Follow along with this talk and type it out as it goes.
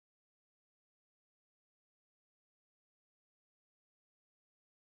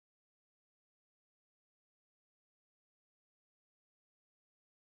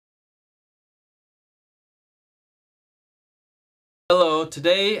So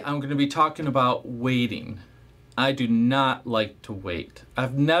today I'm going to be talking about waiting. I do not like to wait.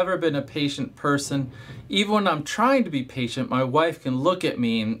 I've never been a patient person. Even when I'm trying to be patient, my wife can look at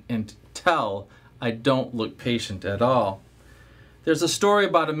me and tell I don't look patient at all. There's a story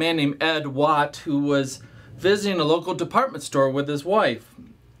about a man named Ed Watt who was visiting a local department store with his wife.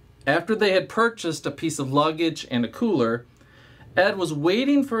 After they had purchased a piece of luggage and a cooler, Ed was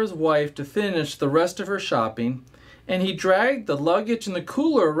waiting for his wife to finish the rest of her shopping, and he dragged the luggage and the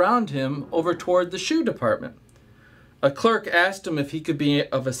cooler around him over toward the shoe department. A clerk asked him if he could be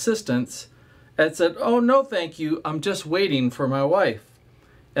of assistance. Ed said, "Oh, no, thank you. I'm just waiting for my wife."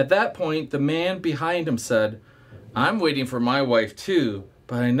 At that point, the man behind him said, "I'm waiting for my wife too,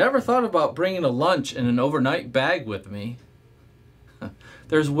 but I never thought about bringing a lunch in an overnight bag with me."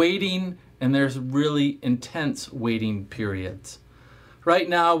 There's waiting, and there's really intense waiting periods. Right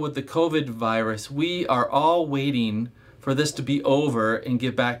now with the COVID virus, we are all waiting for this to be over and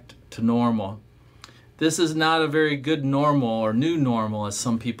get back to normal. This is not a very good normal or new normal, as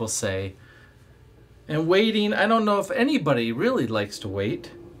some people say. And waiting, I don't know if anybody really likes to wait.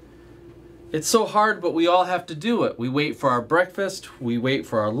 It's so hard, but we all have to do it. We wait for our breakfast, we wait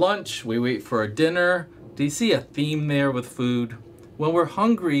for our lunch, we wait for our dinner. Do you see a theme there with food? When we're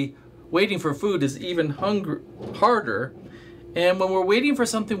hungry, waiting for food is even harder. And when we're waiting for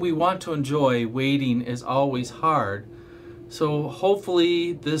something we want to enjoy, waiting is always hard. So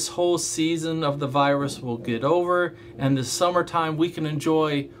hopefully this whole season of the virus will get over, and this summertime we can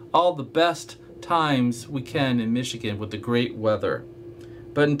enjoy all the best times we can in Michigan with the great weather.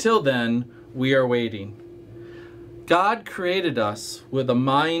 But until then, we are waiting. God created us with a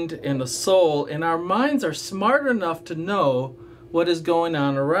mind and a soul, and our minds are smart enough to know what is going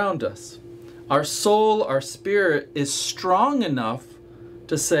on around us. Our soul, our spirit is strong enough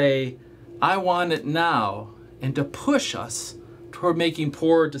to say, "I want it now," and to push us toward making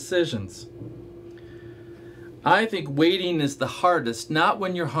poor decisions. I think waiting is the hardest, not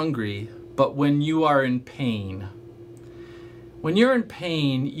when you're hungry, but when you are in pain. When you're in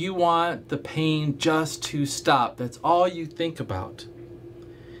pain, you want the pain just to stop. That's all you think about.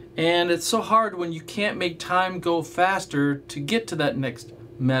 And it's so hard when you can't make time go faster to get to that next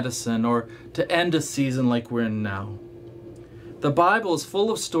medicine or to end a season like we're in now. The Bible is full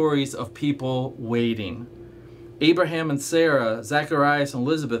of stories of people waiting. Abraham and Sarah, Zacharias and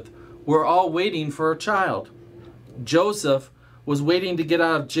Elizabeth were all waiting for a child. Joseph was waiting to get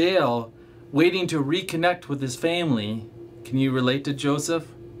out of jail, waiting to reconnect with his family. Can you relate to Joseph?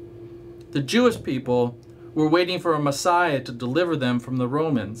 The Jewish people were waiting for a Messiah to deliver them from the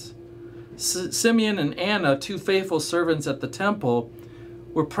Romans. Simeon and Anna, two faithful servants at the temple,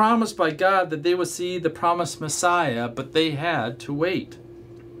 were promised by God that they would see the promised Messiah, but they had to wait.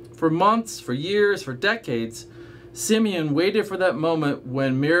 For months, for years, for decades, Simeon waited for that moment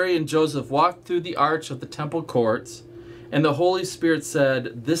when Mary and Joseph walked through the arch of the temple courts, and the Holy Spirit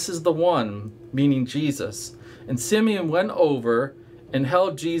said, "This is the one," meaning Jesus. And Simeon went over and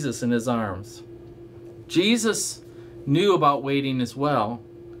held Jesus in his arms. Jesus knew about waiting as well.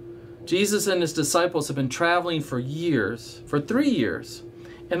 Jesus and his disciples have been traveling for years, for 3 years.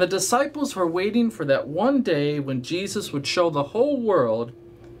 And the disciples were waiting for that one day when Jesus would show the whole world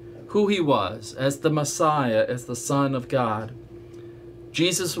who he was as the Messiah, as the Son of God.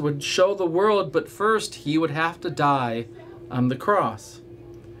 Jesus would show the world, but first he would have to die on the cross.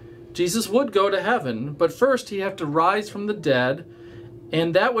 Jesus would go to heaven, but first he'd have to rise from the dead,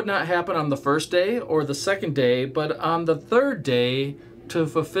 and that would not happen on the first day or the second day, but on the third day to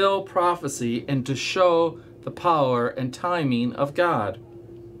fulfill prophecy and to show the power and timing of God.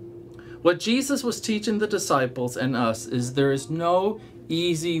 What Jesus was teaching the disciples and us is there is no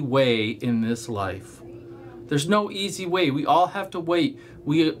easy way in this life. There's no easy way. We all have to wait.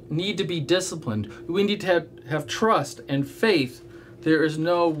 We need to be disciplined. We need to have trust and faith. There is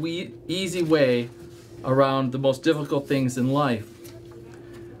no easy way around the most difficult things in life.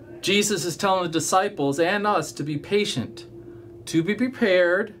 Jesus is telling the disciples and us to be patient, to be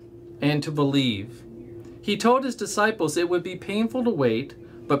prepared, and to believe. He told his disciples it would be painful to wait,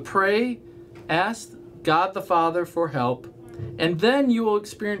 but pray, ask God the Father for help, and then you will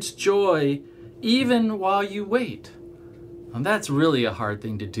experience joy even while you wait. And that's really a hard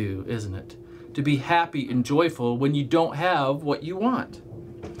thing to do, isn't it? To be happy and joyful when you don't have what you want.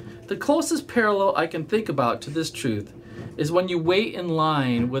 The closest parallel I can think about to this truth is when you wait in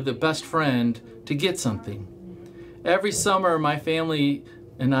line with a best friend to get something. Every summer, my family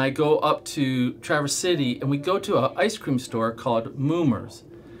and I go up to Traverse City and we go to an ice cream store called Moomer's.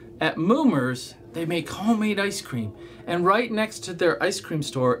 At Moomer's, they make homemade ice cream, and right next to their ice cream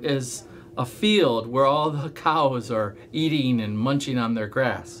store is a field where all the cows are eating and munching on their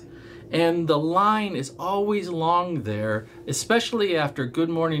grass. And the line is always long there, especially after Good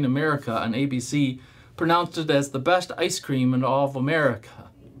Morning America on ABC pronounced it as the best ice cream in all of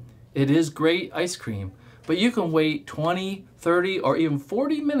America. It is great ice cream, but you can wait 20, 30, or even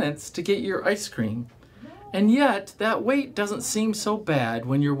 40 minutes to get your ice cream. And yet, that wait doesn't seem so bad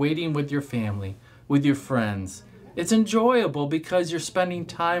when you're waiting with your family, with your friends. It's enjoyable because you're spending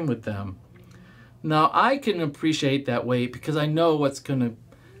time with them. Now, I can appreciate that wait because I know what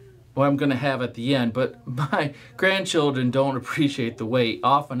I'm going to have at the end, but my grandchildren don't appreciate the wait.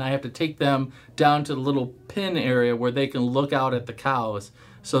 Often I have to take them down to the little pen area where they can look out at the cows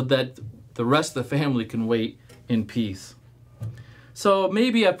so that the rest of the family can wait in peace. So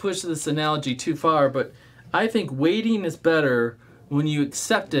maybe I pushed this analogy too far, but I think waiting is better when you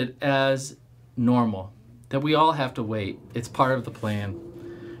accept it as normal, that we all have to wait. It's part of the plan.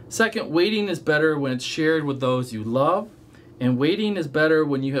 Second, waiting is better when it's shared with those you love, and waiting is better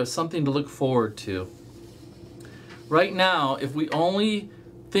when you have something to look forward to. Right now, if we only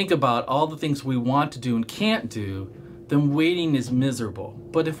think about all the things we want to do and can't do, then waiting is miserable.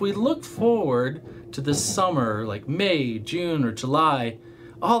 But if we look forward to this summer, like May, June, or July,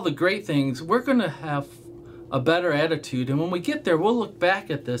 all the great things, we're going to have a better attitude. And when we get there, we'll look back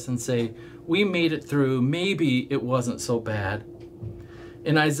at this and say, we made it through. Maybe it wasn't so bad.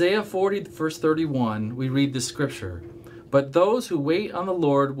 In Isaiah 40, verse 31, we read this scripture. But those who wait on the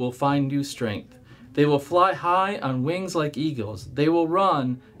Lord will find new strength. They will fly high on wings like eagles. They will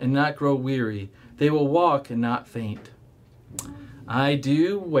run and not grow weary. They will walk and not faint. I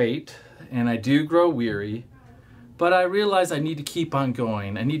do wait and I do grow weary, but I realize I need to keep on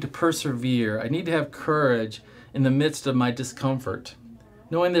going. I need to persevere. I need to have courage in the midst of my discomfort,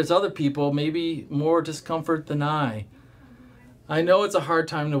 knowing there's other people maybe more discomfort than I. I know it's a hard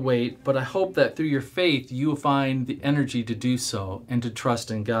time to wait, but I hope that through your faith you will find the energy to do so and to trust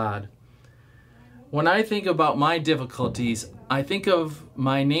in God. When I think about my difficulties, I think of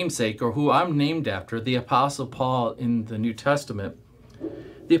my namesake, or who I'm named after, the Apostle Paul in the New Testament.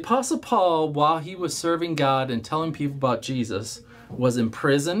 The Apostle Paul, while he was serving God and telling people about Jesus, was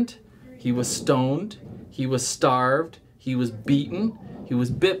imprisoned, he was stoned, he was starved, he was beaten, he was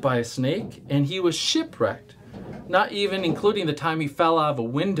bit by a snake, and he was shipwrecked. Not even including the time he fell out of a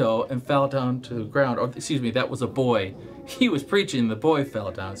window and fell down to the ground. Or, excuse me, that was a boy. He was preaching, the boy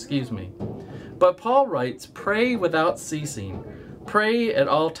fell down, excuse me. But Paul writes, pray without ceasing. Pray at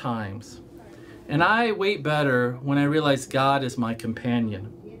all times. And I wait better when I realize God is my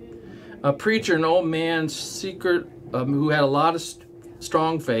companion. A preacher, an old man who had a lot of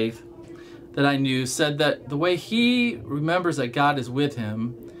strong faith that I knew, said that the way he remembers that God is with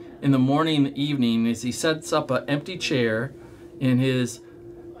him in the morning and the evening is he sets up an empty chair in his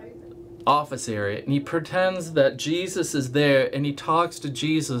office area and he pretends that Jesus is there and he talks to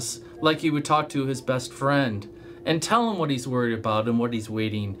Jesus like he would talk to his best friend and tell him what he's worried about and what he's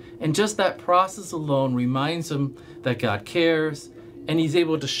waiting. And just that process alone reminds him that God cares, and he's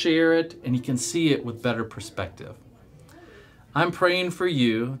able to share it and he can see it with better perspective. I'm praying for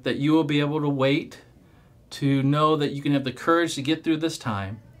you that you will be able to wait, to know that you can have the courage to get through this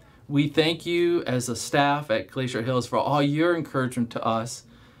time. We thank you as a staff at Glacier Hills for all your encouragement to us,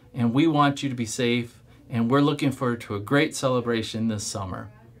 and we want you to be safe, and we're looking forward to a great celebration this summer.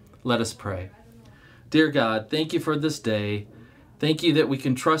 Let us pray. Dear God, thank you for this day. Thank you that we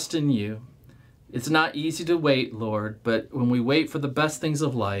can trust in you. It's not easy to wait, Lord, but when we wait for the best things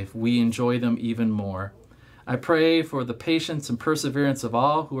of life, we enjoy them even more. I pray for the patience and perseverance of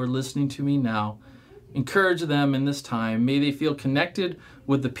all who are listening to me now. Encourage them in this time. May they feel connected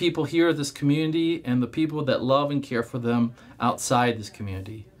with the people here at this community and the people that love and care for them outside this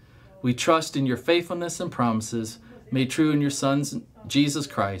community. We trust in your faithfulness and promises made true in your Son, Jesus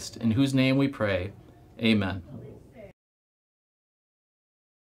Christ, in whose name we pray. Amen.